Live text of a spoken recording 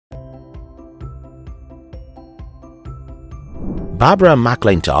Barbara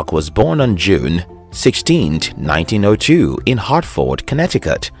McClintock was born on June 16, 1902 in Hartford,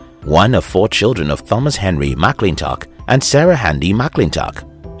 Connecticut, one of 4 children of Thomas Henry McClintock and Sarah Handy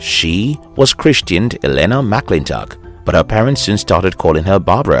McClintock. She was christened Elena McClintock, but her parents soon started calling her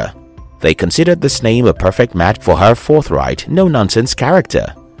Barbara. They considered this name a perfect match for her forthright, no-nonsense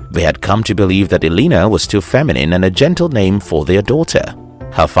character. They had come to believe that Elena was too feminine and a gentle name for their daughter.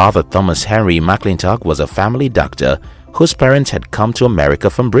 Her father, Thomas Henry McClintock, was a family doctor whose parents had come to America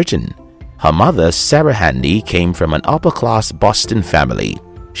from Britain. Her mother, Sarah Handy, came from an upper-class Boston family.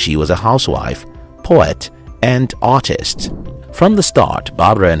 She was a housewife, poet, and artist. From the start,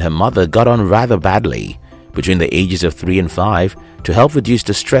 Barbara and her mother got on rather badly. Between the ages of 3 and 5, to help reduce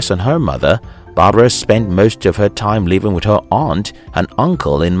the stress on her mother, Barbara spent most of her time living with her aunt and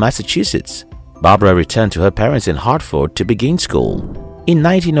uncle in Massachusetts. Barbara returned to her parents in Hartford to begin school. In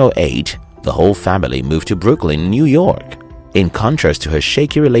 1908, the whole family moved to Brooklyn, New York. In contrast to her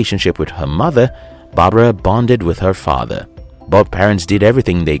shaky relationship with her mother, Barbara bonded with her father. Both parents did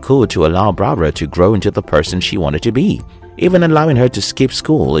everything they could to allow Barbara to grow into the person she wanted to be, even allowing her to skip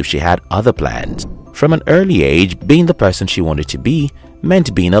school if she had other plans. From an early age, being the person she wanted to be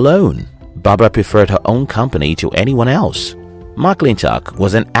meant being alone. Barbara preferred her own company to anyone else. McClintock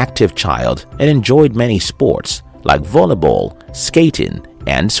was an active child and enjoyed many sports like volleyball, skating,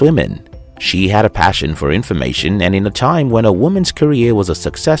 and swimming. She had a passion for information, and in a time when a woman's career was a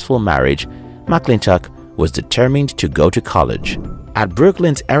successful marriage, McClintock was determined to go to college. At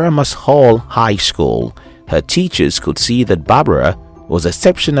Brooklyn's Aramus Hall High School, her teachers could see that Barbara was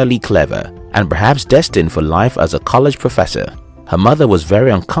exceptionally clever and perhaps destined for life as a college professor. Her mother was very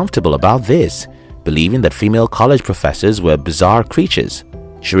uncomfortable about this, believing that female college professors were bizarre creatures.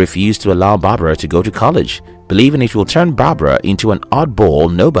 She refused to allow Barbara to go to college, believing it will turn Barbara into an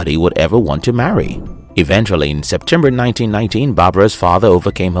oddball nobody would ever want to marry. Eventually, in September 1919, Barbara's father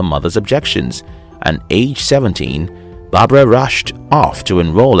overcame her mother's objections, and age 17, Barbara rushed off to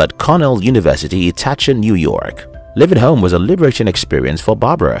enroll at Cornell University, Ithaca, New York. Living home was a liberating experience for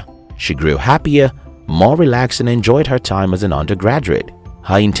Barbara. She grew happier, more relaxed, and enjoyed her time as an undergraduate.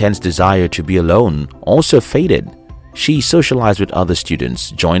 Her intense desire to be alone also faded. She socialized with other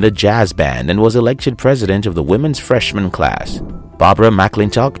students, joined a jazz band, and was elected president of the women's freshman class. Barbara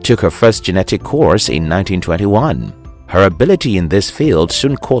McClintock took her first genetic course in 1921. Her ability in this field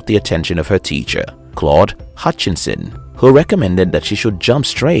soon caught the attention of her teacher, Claude Hutchinson, who recommended that she should jump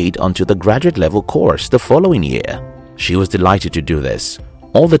straight onto the graduate level course the following year. She was delighted to do this,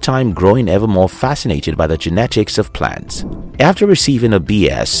 all the time growing ever more fascinated by the genetics of plants. After receiving a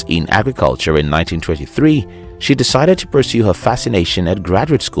BS in agriculture in 1923, she decided to pursue her fascination at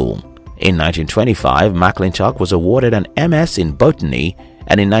graduate school. In 1925, McClintock was awarded an MS in botany,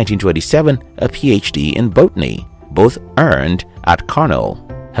 and in 1927, a PhD in botany, both earned at Cornell.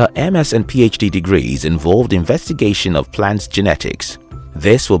 Her MS and PhD degrees involved investigation of plants' genetics.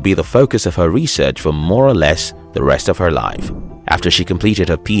 This will be the focus of her research for more or less the rest of her life. After she completed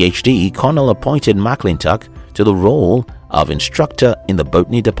her PhD, Cornell appointed McClintock to the role of instructor in the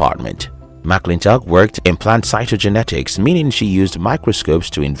botany department. McClintock worked in plant cytogenetics, meaning she used microscopes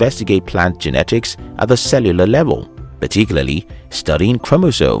to investigate plant genetics at the cellular level, particularly studying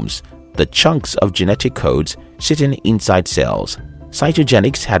chromosomes, the chunks of genetic codes sitting inside cells.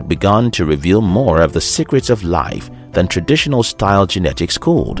 Cytogenics had begun to reveal more of the secrets of life than traditional style genetics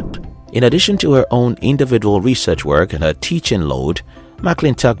could. In addition to her own individual research work and her teaching load,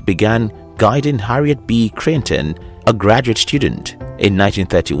 McClintock began guiding Harriet B. Creighton, a graduate student. In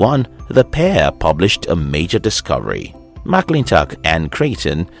 1931, the pair published a major discovery. McClintock and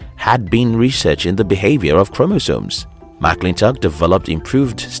Creighton had been researching the behavior of chromosomes. McClintock developed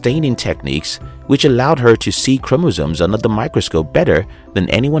improved staining techniques which allowed her to see chromosomes under the microscope better than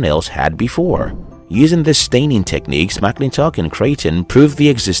anyone else had before. Using these staining techniques, McClintock and Creighton proved the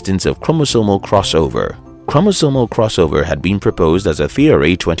existence of chromosomal crossover. Chromosomal crossover had been proposed as a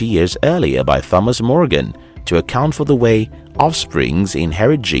theory 20 years earlier by Thomas Morgan to account for the way offsprings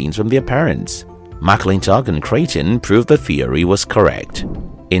inherit genes from their parents. McClintock and Creighton proved the theory was correct.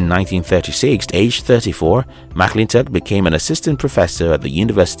 In 1936, aged 34, McClintock became an assistant professor at the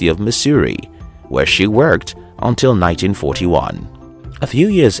University of Missouri, where she worked until 1941. A few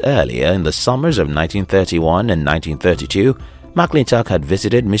years earlier, in the summers of 1931 and 1932, McClintock had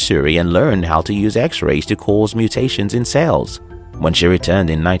visited Missouri and learned how to use X-rays to cause mutations in cells. When she returned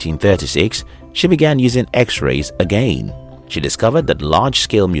in 1936, she began using X-rays again. She discovered that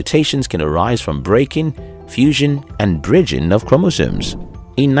large-scale mutations can arise from breaking, fusion, and bridging of chromosomes.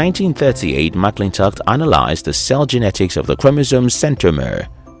 In 1938, McClintock analyzed the cell genetics of the chromosome centromere,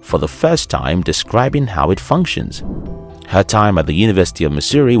 for the first time describing how it functions. Her time at the University of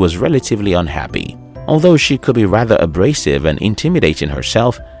Missouri was relatively unhappy. Although she could be rather abrasive and intimidating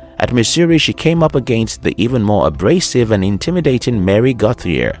herself, at Missouri she came up against the even more abrasive and intimidating Mary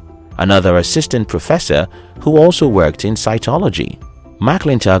Gauthier, another assistant professor who also worked in cytology.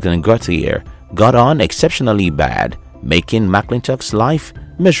 McClintock and Gauthier got on exceptionally bad, making McClintock's life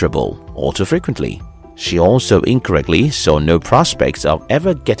miserable all too frequently. She also incorrectly saw no prospects of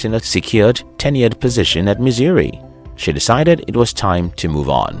ever getting a secured, tenured position at Missouri. She decided it was time to move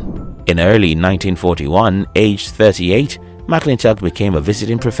on. In early 1941, aged 38, McClintock became a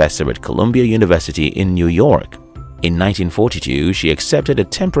visiting professor at Columbia University in New York. In 1942, she accepted a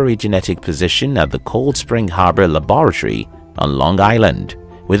temporary genetic position at the Cold Spring Harbor Laboratory on Long Island.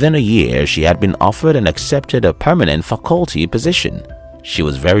 Within a year, she had been offered and accepted a permanent faculty position. She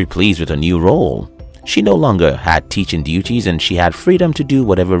was very pleased with her new role. She no longer had teaching duties and she had freedom to do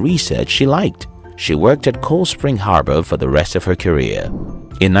whatever research she liked. She worked at Cold Spring Harbor for the rest of her career.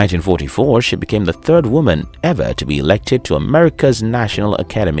 In 1944, she became the third woman ever to be elected to America's National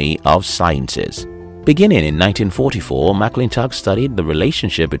Academy of Sciences. Beginning in 1944, McClintock studied the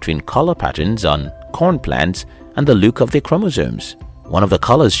relationship between color patterns on corn plants and the look of their chromosomes. One of the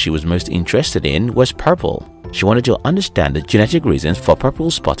colors she was most interested in was purple. She wanted to understand the genetic reasons for purple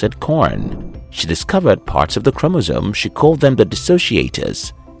spotted corn. She discovered parts of the chromosome, she called them the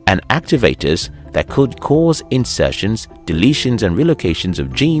dissociators, and activators that could cause insertions, deletions and relocations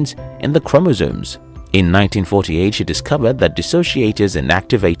of genes in the chromosomes. In 1948, she discovered that dissociators and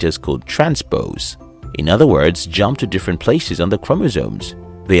activators could transpose. In other words, jump to different places on the chromosomes.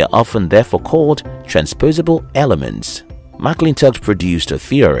 They are often therefore called transposable elements. McClintock produced a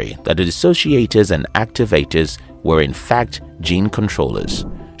theory that the dissociators and activators were in fact gene controllers.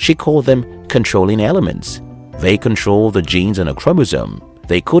 She called them controlling elements. They control the genes on a chromosome.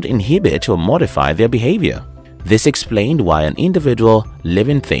 They could inhibit or modify their behavior. This explained why an individual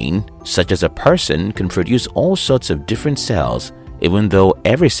living thing, such as a person, can produce all sorts of different cells, even though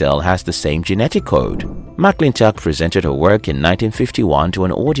every cell has the same genetic code. McClintock presented her work in 1951 to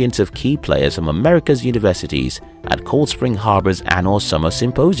an audience of key players from America's universities at Cold Spring Harbor's annual summer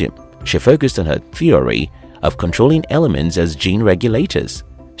symposium. She focused on her theory of controlling elements as gene regulators.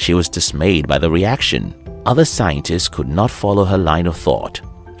 She was dismayed by the reaction. Other scientists could not follow her line of thought.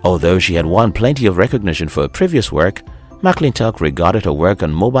 Although she had won plenty of recognition for her previous work, McClintock regarded her work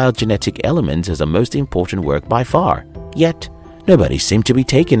on mobile genetic elements as the most important work by far. Yet, nobody seemed to be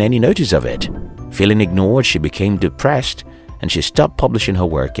taking any notice of it. Feeling ignored, she became depressed and she stopped publishing her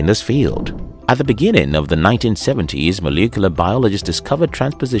work in this field. At the beginning of the 1970s, molecular biologists discovered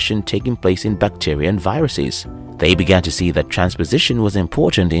transposition taking place in bacteria and viruses. They began to see that transposition was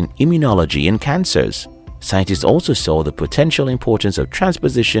important in immunology and cancers. Scientists also saw the potential importance of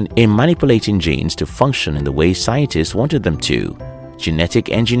transposition in manipulating genes to function in the way scientists wanted them to. Genetic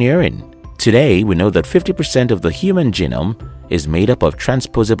engineering. Today, we know that 50% of the human genome is made up of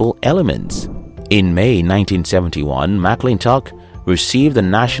transposable elements. In May 1971, McClintock received the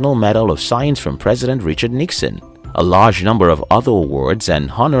National Medal of Science from President Richard Nixon. A large number of other awards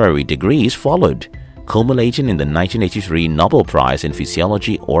and honorary degrees followed, culminating in the 1983 Nobel Prize in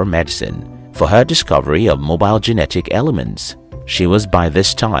Physiology or Medicine for her discovery of mobile genetic elements. She was by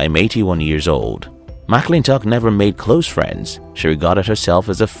this time 81 years old. McClintock never made close friends. She regarded herself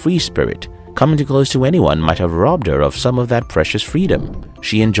as a free spirit. Coming too close to anyone might have robbed her of some of that precious freedom.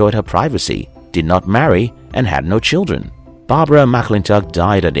 She enjoyed her privacy, did not marry, and had no children. Barbara McClintock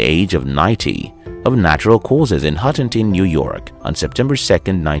died at the age of 90 of natural causes in Huntington, New York on September 2,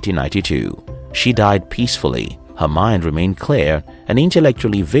 1992. She died peacefully. Her mind remained clear and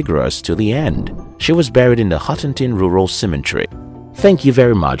intellectually vigorous to the end. She was buried in the Huntington Rural Cemetery. Thank you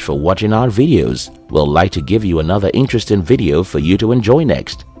very much for watching our videos. We'll like to give you another interesting video for you to enjoy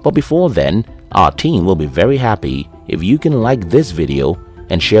next. But before then, our team will be very happy if you can like this video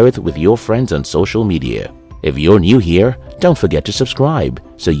and share it with your friends on social media. If you're new here, don't forget to subscribe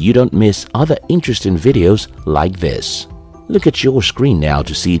so you don't miss other interesting videos like this. Look at your screen now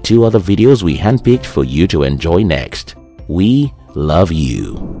to see 2 other videos we handpicked for you to enjoy next. We love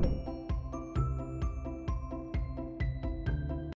you.